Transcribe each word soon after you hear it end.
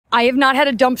I have not had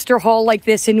a dumpster haul like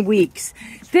this in weeks.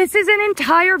 This is an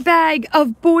entire bag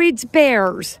of Boyd's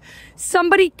Bears.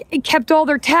 Somebody kept all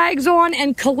their tags on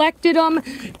and collected them,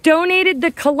 donated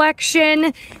the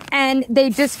collection, and they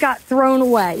just got thrown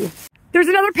away. There's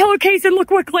another pillowcase, and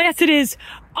look what glass it is.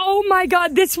 Oh my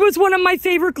God, this was one of my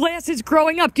favorite glasses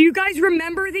growing up. Do you guys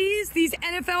remember these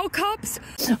NFL cups?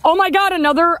 Oh my God,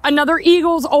 another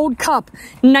Eagles old cup.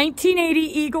 1980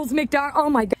 Eagles McDonald. Oh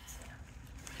my God.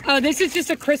 Oh, this is just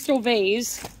a crystal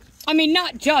vase. I mean,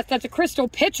 not just, that's a crystal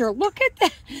pitcher. Look at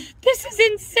that. This is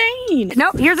insane.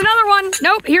 Nope, here's another one.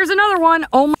 Nope, here's another one.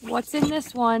 Oh, my, what's in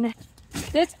this one?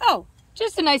 Oh,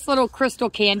 just a nice little crystal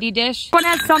candy dish. This one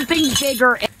has something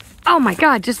bigger. Oh my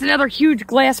God, just another huge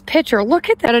glass pitcher. Look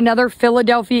at that. Another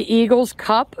Philadelphia Eagles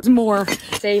cup. More.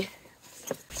 See?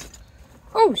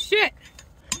 Oh shit.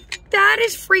 That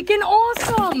is freaking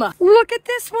awesome. Look at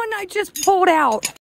this one I just pulled out.